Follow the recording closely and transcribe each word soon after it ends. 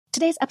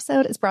Today's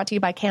episode is brought to you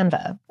by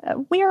Canva.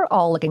 We're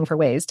all looking for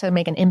ways to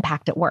make an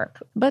impact at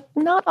work, but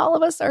not all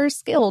of us are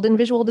skilled in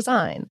visual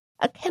design.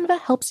 Canva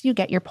helps you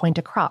get your point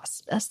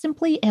across,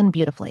 simply and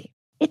beautifully.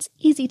 It's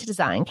easy to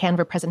design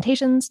Canva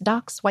presentations,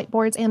 docs,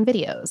 whiteboards, and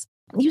videos.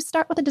 You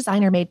start with a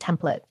designer-made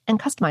template and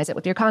customize it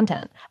with your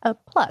content.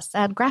 Plus,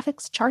 add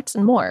graphics, charts,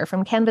 and more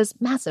from Canva's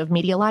massive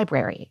media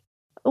library.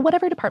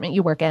 Whatever department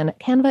you work in,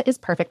 Canva is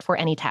perfect for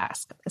any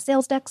task.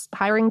 Sales decks,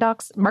 hiring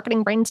docs,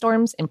 marketing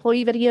brainstorms,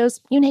 employee videos,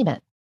 you name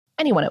it.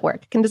 Anyone at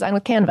work can design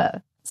with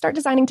Canva. Start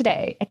designing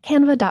today at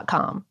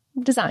canva.com.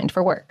 Designed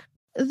for work.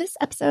 This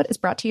episode is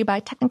brought to you by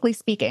Technically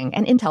Speaking,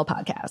 an Intel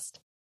podcast.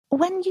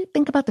 When you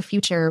think about the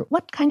future,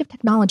 what kind of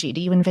technology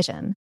do you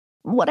envision?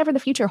 Whatever the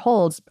future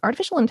holds,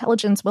 artificial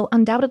intelligence will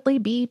undoubtedly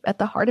be at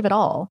the heart of it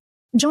all.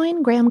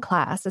 Join Graham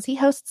Class as he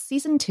hosts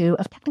Season 2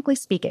 of Technically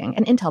Speaking,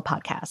 an Intel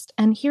podcast,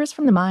 and hears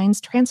from the minds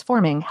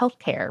transforming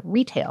healthcare,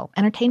 retail,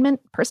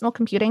 entertainment, personal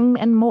computing,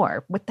 and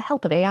more with the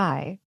help of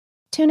AI.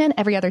 Tune in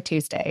every other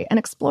Tuesday and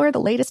explore the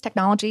latest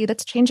technology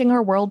that's changing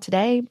our world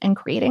today and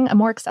creating a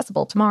more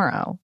accessible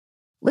tomorrow.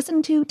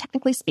 Listen to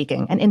Technically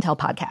Speaking, an Intel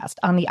podcast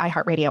on the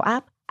iHeartRadio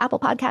app, Apple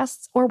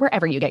Podcasts, or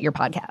wherever you get your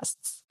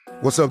podcasts.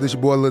 What's up, this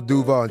your boy Lil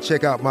Duval, and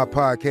check out my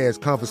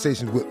podcast,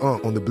 Conversations with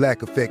Unc, on the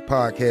Black Effect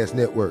Podcast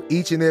Network.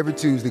 Each and every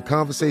Tuesday,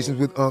 Conversations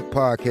with Unc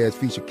podcast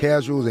feature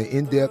casual and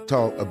in-depth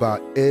talk about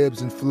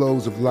ebbs and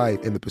flows of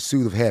life and the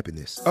pursuit of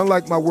happiness.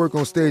 Unlike my work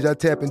on stage, I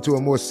tap into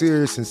a more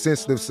serious and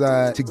sensitive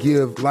side to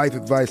give life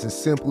advice and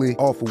simply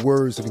offer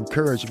words of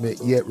encouragement,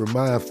 yet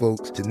remind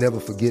folks to never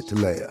forget to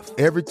laugh.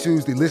 Every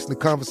Tuesday, listen to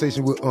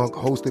Conversation with Unc,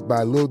 hosted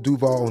by Lil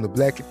Duval on the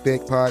Black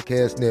Effect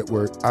Podcast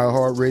Network,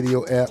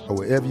 iHeartRadio app, or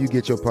wherever you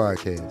get your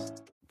podcasts.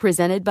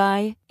 Presented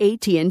by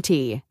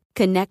AT&T.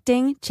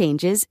 Connecting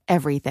changes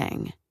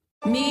everything.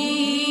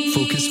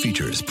 Focus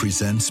Features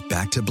presents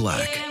Back to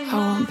Black. I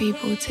want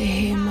people to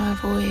hear my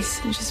voice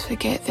and just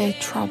forget their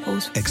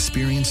troubles.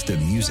 Experience the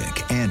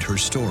music and her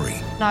story.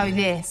 Know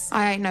this,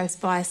 I ain't no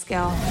Spice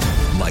Girl.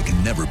 Like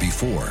never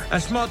before.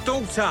 That's my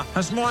daughter.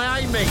 That's my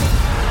Amy.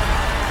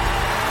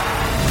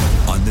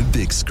 On the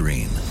big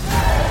screen.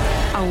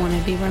 I want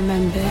to be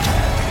remembered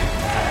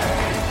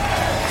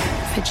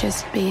for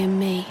just being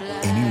me.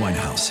 Amy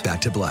Winehouse,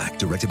 Back to Black,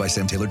 directed by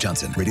Sam Taylor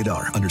Johnson. Rated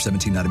R, under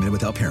 17, not a minute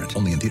without parent.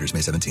 Only in theaters May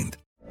 17th.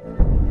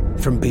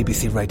 From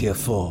BBC Radio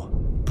 4,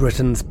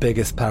 Britain's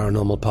biggest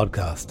paranormal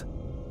podcast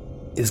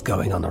is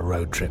going on a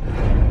road trip.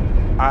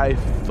 I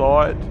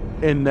thought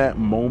in that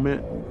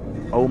moment,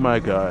 oh my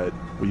God,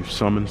 we've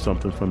summoned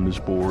something from this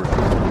board.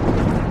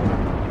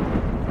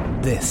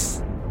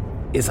 This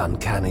is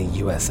Uncanny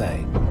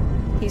USA.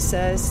 He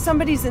says,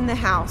 somebody's in the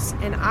house,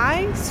 and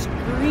I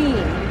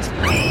screamed.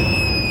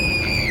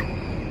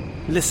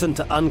 Listen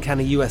to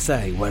Uncanny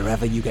USA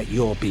wherever you get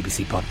your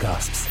BBC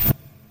podcasts,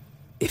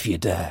 if you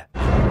dare.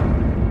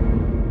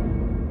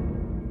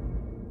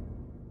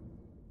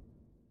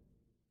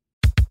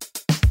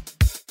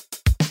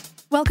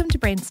 Welcome to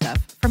Brain Stuff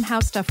from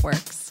How Stuff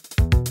Works.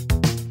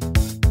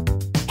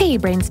 Hey,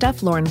 Brain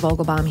Stuff, Lauren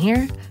Vogelbaum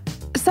here.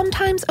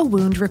 Sometimes a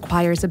wound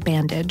requires a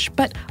bandage,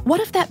 but what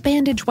if that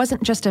bandage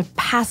wasn't just a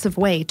passive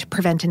way to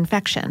prevent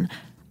infection?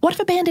 What if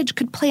a bandage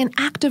could play an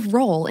active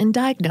role in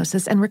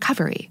diagnosis and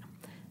recovery?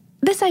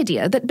 This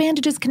idea that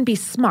bandages can be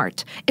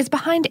smart is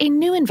behind a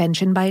new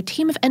invention by a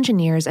team of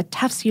engineers at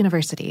Tufts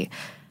University.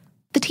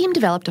 The team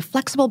developed a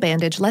flexible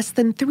bandage less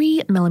than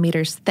 3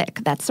 millimeters thick,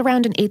 that's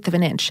around 1/8 of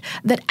an inch,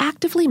 that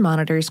actively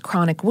monitors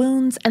chronic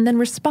wounds and then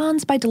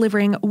responds by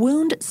delivering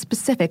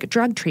wound-specific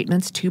drug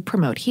treatments to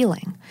promote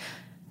healing.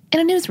 In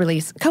a news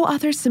release,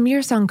 co-author Samir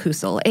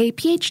Songkusal, a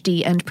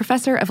PhD and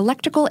professor of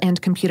electrical and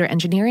computer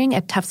engineering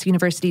at Tufts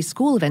University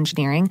School of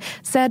Engineering,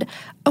 said,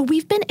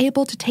 "We've been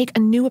able to take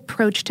a new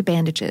approach to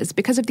bandages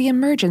because of the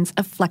emergence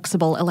of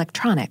flexible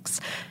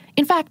electronics.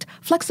 In fact,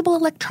 flexible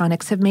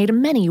electronics have made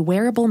many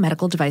wearable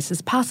medical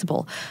devices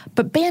possible,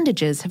 but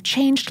bandages have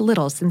changed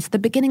little since the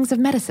beginnings of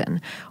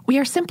medicine. We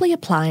are simply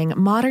applying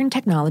modern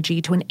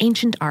technology to an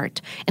ancient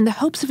art in the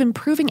hopes of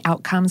improving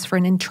outcomes for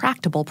an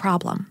intractable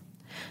problem."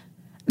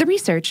 The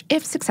research,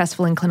 if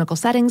successful in clinical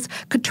settings,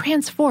 could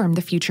transform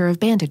the future of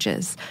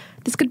bandages.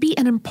 This could be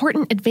an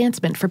important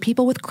advancement for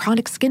people with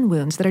chronic skin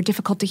wounds that are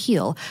difficult to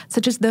heal,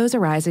 such as those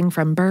arising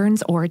from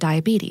burns or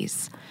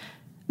diabetes.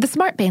 The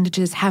smart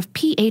bandages have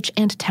pH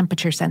and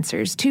temperature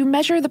sensors to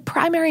measure the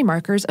primary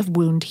markers of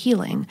wound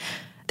healing.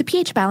 The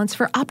pH balance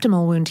for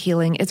optimal wound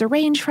healing is a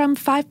range from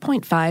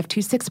 5.5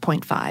 to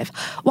 6.5,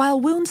 while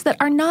wounds that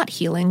are not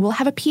healing will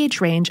have a pH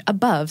range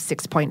above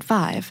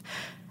 6.5.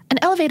 An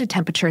elevated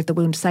temperature at the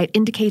wound site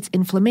indicates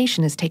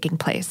inflammation is taking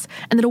place,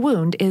 and that a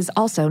wound is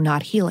also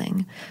not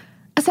healing.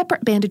 A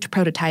separate bandage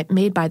prototype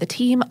made by the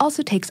team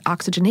also takes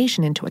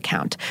oxygenation into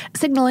account,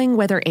 signaling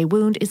whether a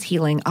wound is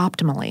healing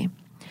optimally.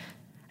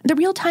 The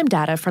real-time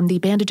data from the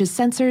bandage's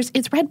sensors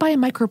is read by a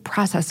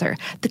microprocessor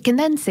that can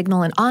then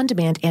signal an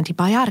on-demand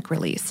antibiotic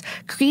release,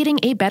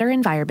 creating a better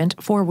environment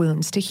for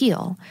wounds to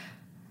heal.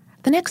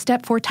 The next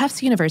step for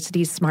Tufts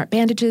University's smart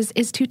bandages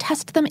is to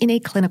test them in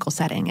a clinical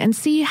setting and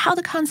see how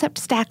the concept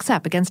stacks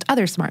up against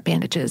other smart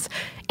bandages,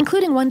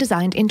 including one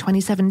designed in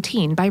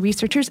 2017 by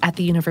researchers at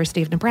the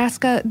University of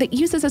Nebraska that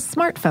uses a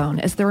smartphone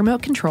as the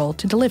remote control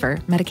to deliver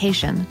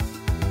medication.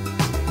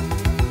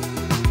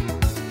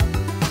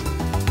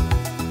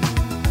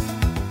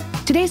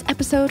 Today's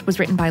episode was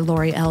written by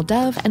Lori L.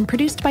 Dove and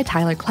produced by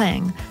Tyler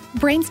Klang.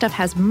 Brainstuff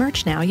has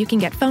merch now. You can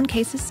get phone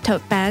cases,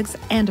 tote bags,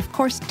 and of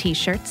course,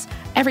 t-shirts.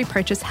 Every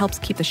purchase helps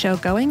keep the show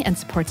going and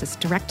supports us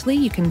directly.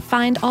 You can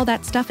find all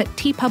that stuff at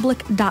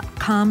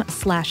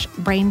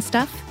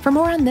tpublic.com/brainstuff. For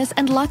more on this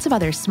and lots of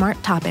other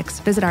smart topics,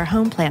 visit our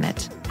home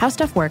planet,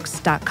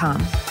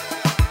 howstuffworks.com.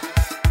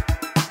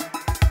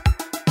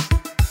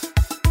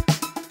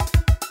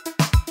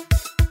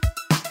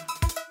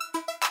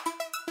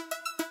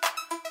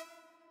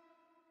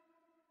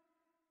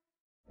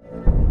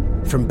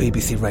 From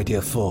BBC Radio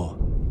 4,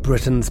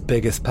 Britain's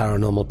biggest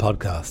paranormal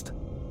podcast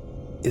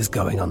is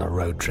going on a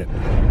road trip.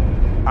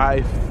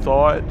 I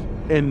thought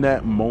in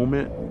that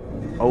moment,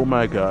 oh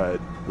my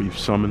God, we've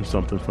summoned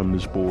something from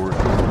this board.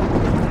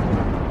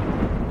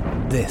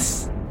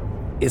 This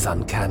is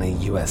Uncanny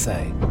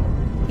USA.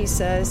 He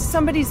says,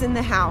 somebody's in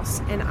the house,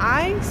 and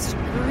I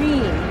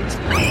screamed.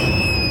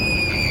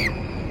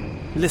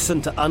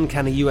 Listen to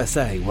Uncanny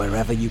USA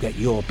wherever you get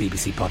your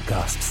BBC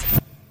podcasts,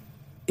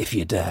 if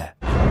you dare.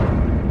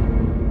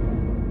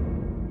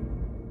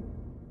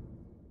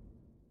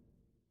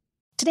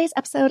 Today's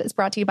episode is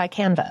brought to you by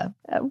Canva.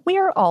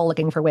 We're all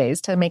looking for ways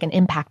to make an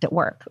impact at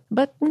work,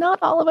 but not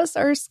all of us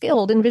are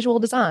skilled in visual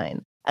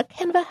design.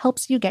 Canva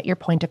helps you get your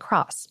point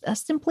across,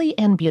 simply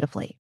and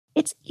beautifully.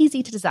 It's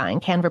easy to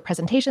design Canva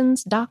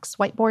presentations, docs,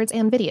 whiteboards,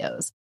 and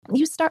videos.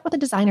 You start with a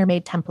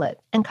designer-made template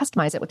and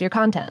customize it with your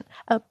content.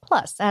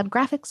 Plus, add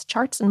graphics,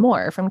 charts, and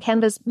more from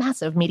Canva's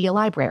massive media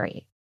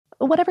library.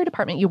 Whatever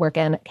department you work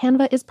in,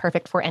 Canva is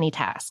perfect for any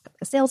task.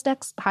 Sales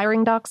decks,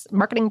 hiring docs,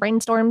 marketing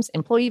brainstorms,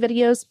 employee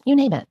videos, you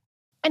name it.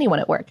 Anyone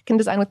at work can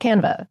design with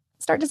Canva.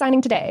 Start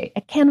designing today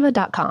at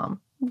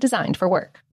canva.com. Designed for work.